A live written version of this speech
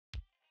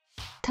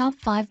Top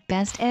 5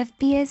 Best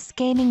FPS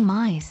Gaming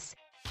Mice.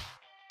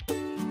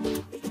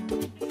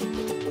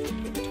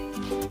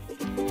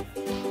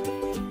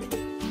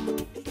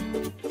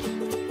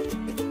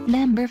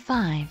 Number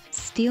 5.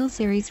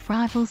 SteelSeries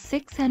Rival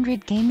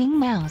 600 Gaming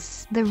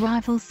Mouse. The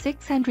Rival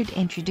 600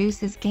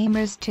 introduces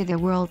gamers to the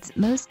world's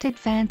most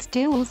advanced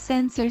dual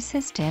sensor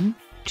system,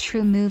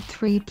 TrueMove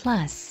 3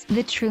 Plus.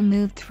 The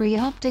TrueMove 3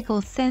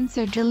 optical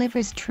sensor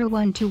delivers true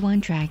one-to-one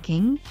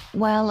tracking,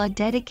 while a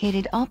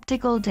dedicated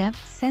optical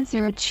depth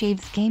sensor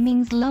achieves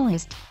gaming's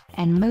lowest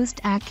and most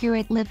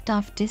accurate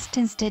liftoff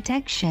distance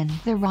detection.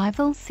 The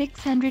Rival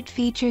 600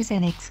 features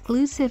an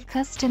exclusive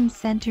custom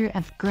center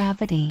of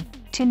gravity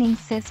tuning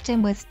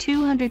system with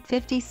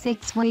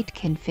 256 weight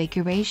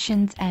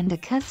configurations and a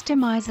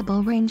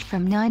customizable range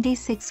from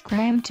 96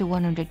 grams to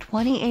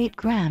 128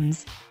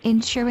 grams,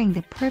 ensuring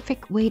the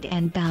perfect weight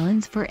and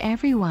balance for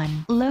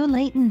everyone. Low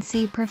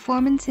latency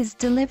performance is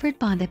delivered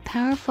by the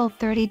powerful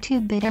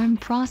 32-bit ARM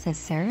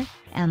processor,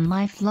 and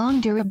lifelong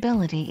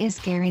durability is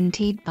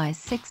guaranteed by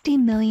 60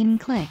 million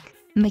click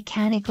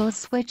mechanical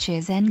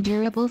switches and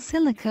durable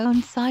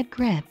silicone side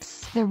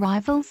grips. The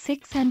Rival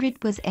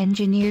 600 was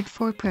engineered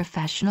for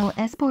professional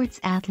esports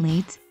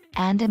athletes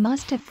and a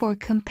must-have for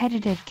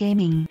competitive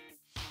gaming.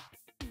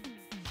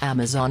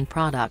 Amazon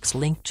products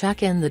link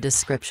check in the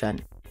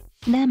description.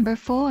 Number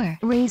 4.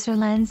 RAZER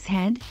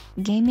LANCEHEAD,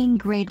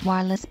 gaming-grade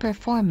wireless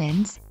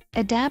performance,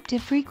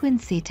 adaptive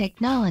frequency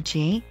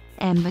technology,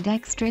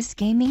 ambidextrous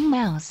gaming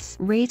mouse.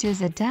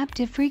 RAZER's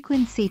adaptive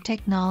frequency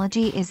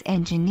technology is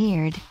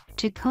engineered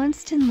to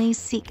constantly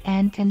seek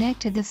and connect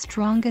to the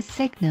strongest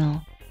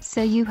signal,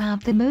 so you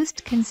have the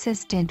most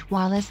consistent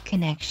wireless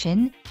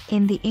connection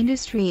in the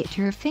industry at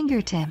your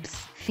fingertips.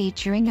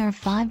 Featuring our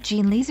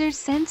 5G laser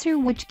sensor,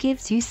 which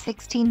gives you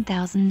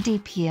 16,000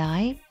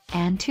 dpi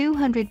and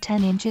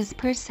 210 inches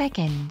per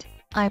second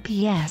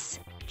IPS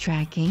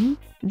tracking,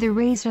 the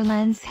RAZER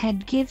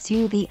LANCEHEAD gives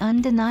you the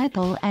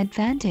undeniable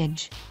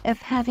advantage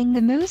of having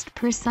the most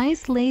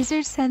precise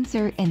laser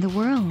sensor in the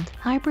world.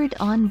 Hybrid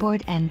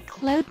onboard and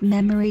cloud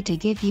memory to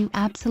give you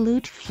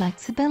absolute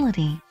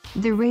flexibility.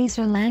 The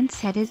RAZER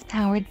LANCEHEAD is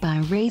powered by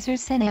RAZER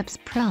Synapse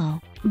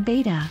Pro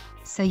Beta,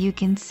 so you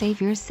can save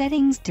your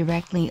settings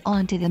directly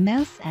onto the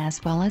mouse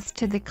as well as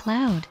to the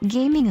cloud.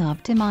 Gaming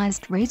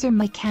optimized RAZER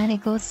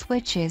mechanical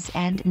switches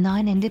and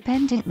 9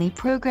 independently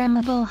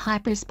programmable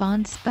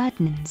hyper-response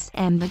buttons.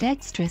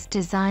 Ambidextrous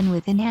design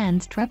with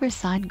enhanced rubber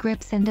side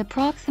grips and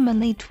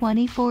approximately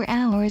 24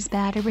 hours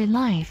battery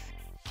life.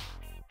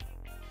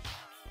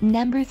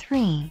 Number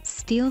 3.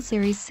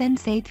 SteelSeries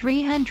Sensei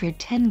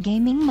 310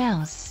 Gaming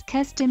Mouse.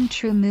 Custom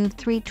TrueMove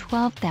 3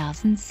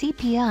 12,000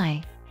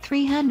 CPI.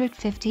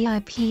 350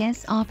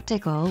 IPS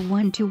optical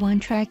one-to-one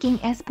tracking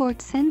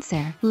esport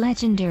sensor.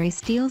 Legendary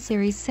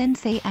SteelSeries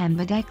Sensei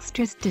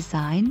ambidextrous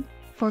design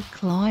for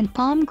claw and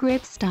palm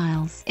grip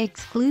styles.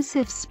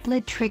 Exclusive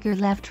split trigger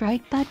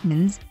left-right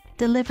buttons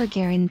deliver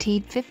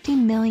guaranteed 50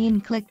 million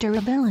click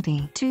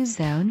durability.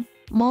 2-zone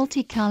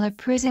multicolor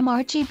prism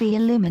RGB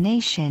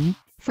illumination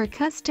for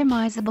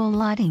customizable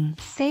lighting.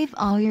 Save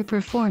all your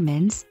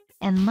performance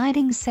and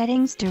lighting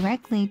settings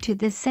directly to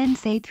the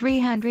Sensei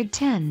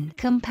 310.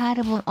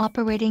 Compatible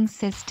operating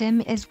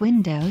system is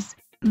Windows,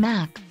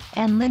 Mac,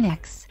 and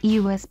Linux.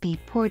 USB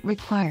port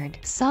required.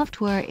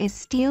 Software is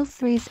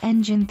SteelSeries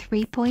Engine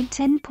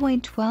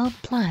 3.10.12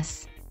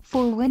 Plus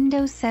for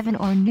Windows 7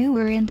 or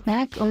newer and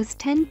Mac OS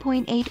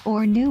 10.8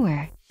 or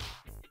newer.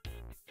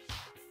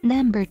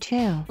 Number 2.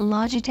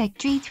 Logitech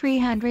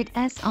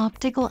G300s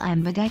Optical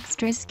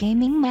Ambidextrous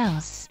Gaming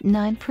Mouse.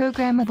 9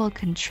 programmable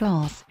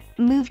controls.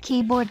 Move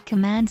keyboard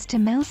commands to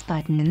mouse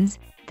buttons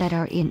that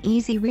are in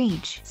easy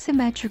reach.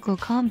 Symmetrical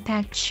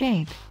compact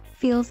shape,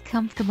 feels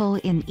comfortable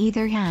in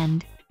either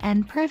hand,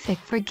 and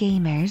perfect for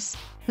gamers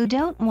who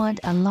don't want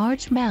a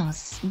large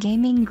mouse.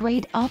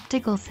 Gaming-grade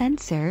optical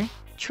sensor,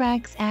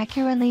 tracks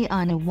accurately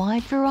on a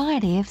wide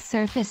variety of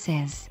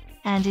surfaces,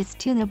 and is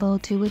tunable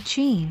to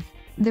achieve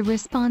the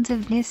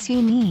responsiveness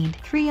you need.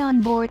 3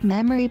 onboard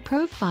memory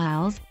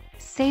profiles,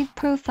 save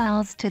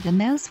profiles to the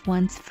mouse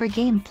once for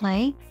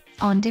gameplay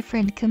on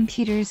different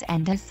computers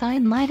and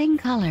assign lighting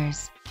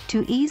colors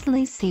to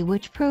easily see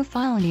which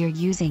profile you're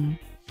using.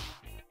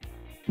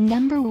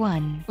 Number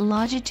 1.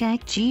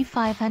 Logitech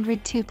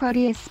G502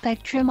 Proteus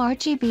Spectrum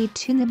RGB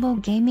Tunable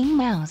Gaming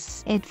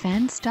Mouse.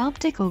 Advanced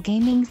Optical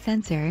Gaming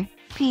Sensor,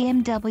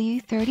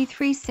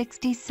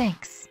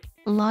 PMW3366.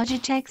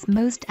 Logitech's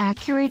most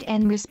accurate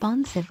and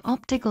responsive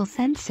optical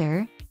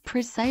sensor,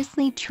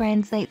 precisely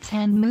translates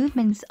hand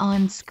movements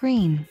on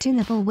screen.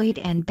 Tunable weight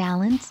and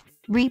balance,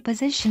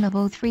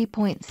 repositionable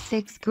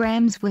 3.6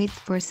 grams weight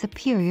for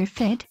superior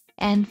fit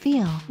and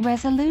feel.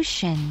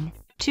 Resolution,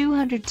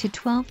 200 to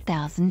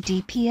 12,000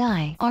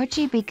 dpi.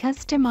 RGB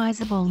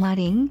customizable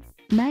lighting,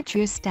 match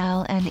your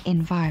style and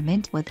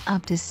environment with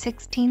up to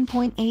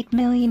 16.8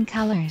 million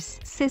colors.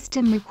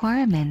 System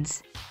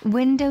requirements,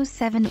 Windows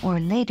 7 or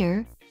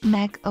later,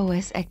 Mac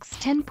OS X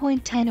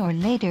 10.10 or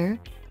later,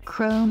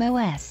 Chrome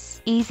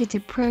OS. Easy to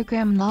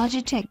program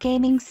Logitech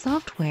gaming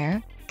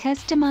software,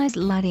 customized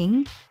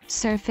lighting,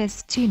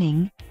 surface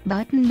tuning,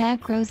 button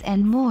macros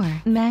and more.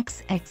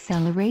 Max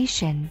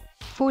acceleration,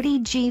 40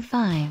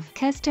 G5.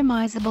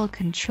 Customizable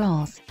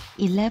controls,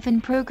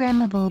 11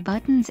 programmable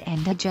buttons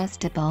and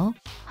adjustable,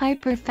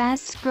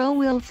 hyper-fast scroll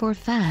wheel for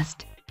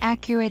fast,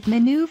 accurate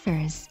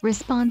maneuvers.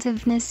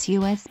 Responsiveness,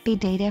 USB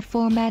data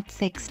format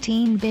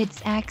 16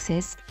 bits.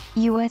 Access,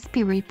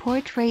 USB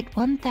report rate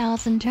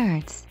 1000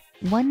 Hz,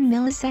 1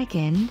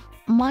 millisecond,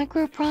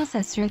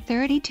 microprocessor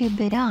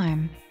 32-bit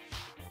ARM,